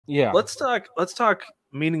Yeah. Let's talk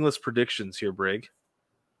meaningless predictions here, Brig.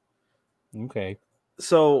 Okay.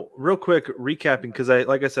 So real quick, recapping, because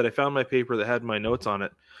like I said, I found my paper that had my notes on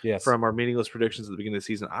it Yes. from our meaningless predictions at the beginning of the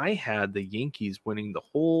season. I had the Yankees winning the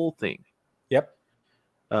whole thing. Yep.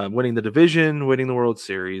 Winning the division, winning the World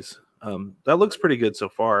Series. That looks pretty good so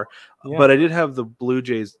far. Yeah. But I did have the Blue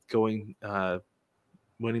Jays going,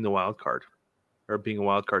 winning the wild card, or being a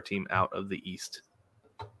wild card team out of the East.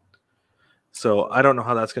 So I don't know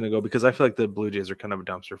how that's going to go, because I feel like the Blue Jays are kind of a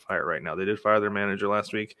dumpster fire right now. They did fire their manager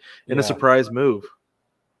last week in a surprise move.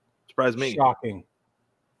 Surprised me. Shocking.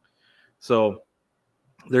 So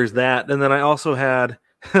there's that. And then I also had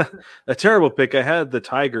a terrible pick. I had the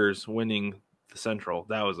Tigers winning the Central.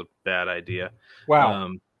 That was a bad idea.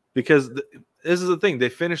 Wow. Because this is the thing. They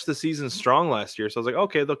finished the season strong last year. So I was like,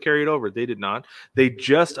 okay, they'll carry it over. They did not. They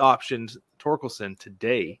just optioned Torkelson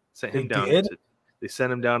today. Sent him down. They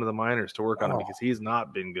sent him down to the minors to work on it because he's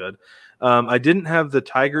not been good. I didn't have the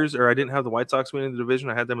Tigers, or I didn't have the White Sox winning the division.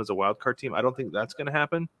 I had them as a wild card team. I don't think that's going to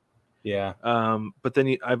happen. Yeah. But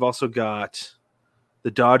then I've also got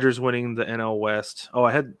the Dodgers winning the NL West. Oh,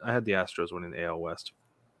 I had the Astros winning the AL West,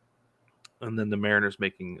 and then the Mariners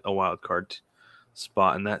making a wild card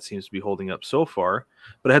spot, and that seems to be holding up so far.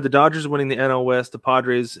 But I had the Dodgers winning the NL West, the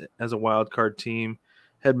Padres as a wild card team,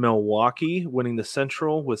 had Milwaukee winning the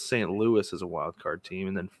Central with St. Louis as a wild card team,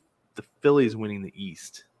 and then the Phillies winning the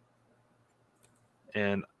East.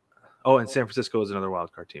 And San Francisco is another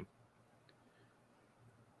wild card team.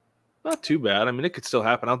 Not too bad. I mean, it could still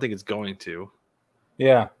happen. I don't think it's going to.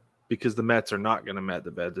 Yeah. Because the Mets are not going to met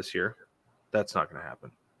the bed this year. That's not going to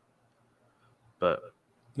happen. But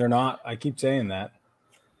they're not. I keep saying that.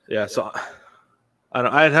 Yeah, so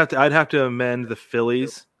I'd have to amend the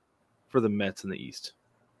Phillies for the Mets in the East.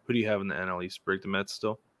 Who do you have in the NL East? Break the Mets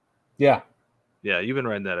still? Yeah. Yeah, you've been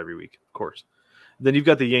writing that every week, of course. Then you've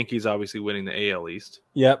got the Yankees obviously winning the AL East.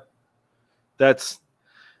 Yep.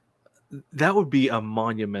 That would be a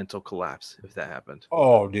monumental collapse if that happened.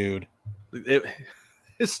 Oh, dude.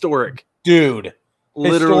 Historic. Dude.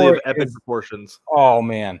 Literally of epic proportions. Oh,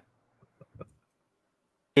 man.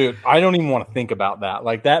 Dude, I don't even want to think about that.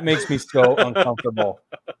 Like, that makes me so uncomfortable.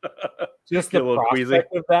 Just the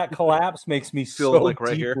prospect of that collapse makes me so like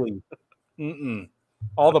right deeply.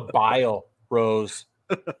 All the bile rose.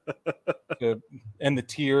 And the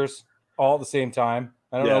tears all at the same time.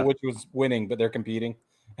 I don't know which was winning, but they're competing.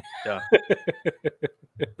 Yeah.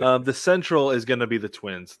 The Central is going to be the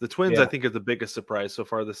Twins. The Twins, I think, are the biggest surprise so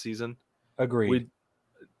far this season. Agreed.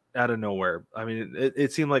 Out of nowhere. I mean,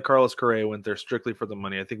 it seemed like Carlos Correa went there strictly for the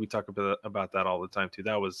money. I think we talk about that all the time, too.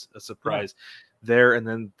 That was a surprise there. And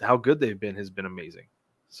then how good they've been has been amazing.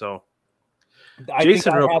 So,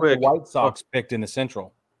 Jason, real quick. The White Sox picked in the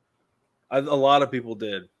Central. A lot of people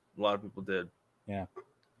did. Yeah.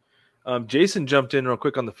 Jason jumped in real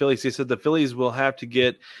quick on the Phillies. He said the Phillies will have to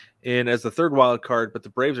get in as the third wild card, but the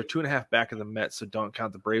Braves are 2.5 back of the Mets, so don't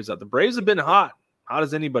count the Braves out. The Braves have been hot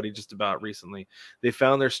as anybody just about recently. They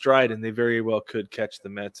found their stride, and they very well could catch the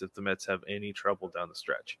Mets if the Mets have any trouble down the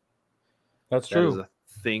stretch. That's true. That is a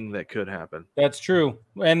thing that could happen. That's true.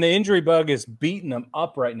 And the injury bug is beating them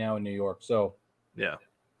up right now in New York. So yeah.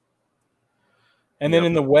 And then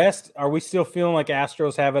in the West, are we still feeling like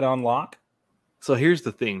Astros have it on lock? So here's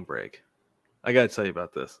the thing, Brig. I got to tell you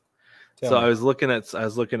about this. I was looking at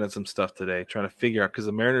some stuff today, trying to figure out, because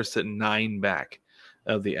the Mariners sit 9 back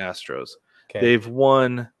of the Astros. Okay.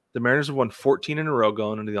 The Mariners have won 14 in a row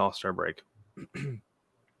going into the All-Star break,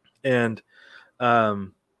 and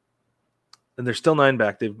they're still 9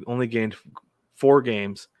 back. They've only gained 4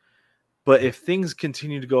 games. But if things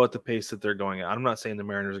continue to go at the pace that they're going at, I'm not saying the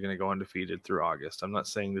Mariners are going to go undefeated through August. I'm not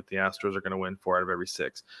saying that the Astros are going to win 4 out of every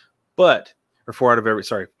 6,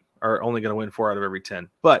 are only going to win 4 out of every 10.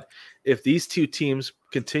 But if these two teams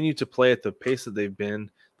continue to play at the pace that they've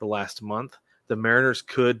been the last month, the Mariners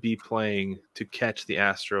could be playing to catch the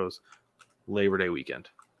Astros Labor Day weekend.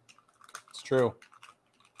 It's true.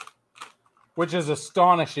 Which is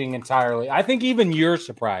astonishing entirely. I think even you're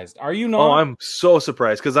surprised. Are you not? Oh, I'm so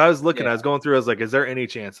surprised, because I was looking, I was going through, I was like, is there any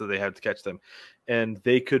chance that they have to catch them? And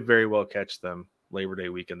they could very well catch them Labor Day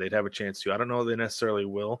weekend. They'd have a chance to. I don't know if they necessarily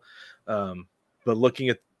will. But looking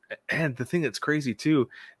at, and the thing that's crazy too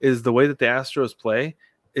is the way that the Astros play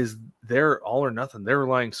is they're all or nothing. They're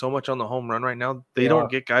relying so much on the home run right now. They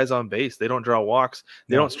don't get guys on base. They don't draw walks.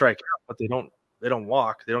 They don't strike out, but they don't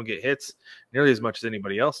walk. They don't get hits nearly as much as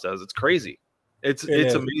anybody else does. It's crazy. It's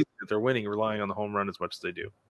amazing that they're winning, relying on the home run as much as they do.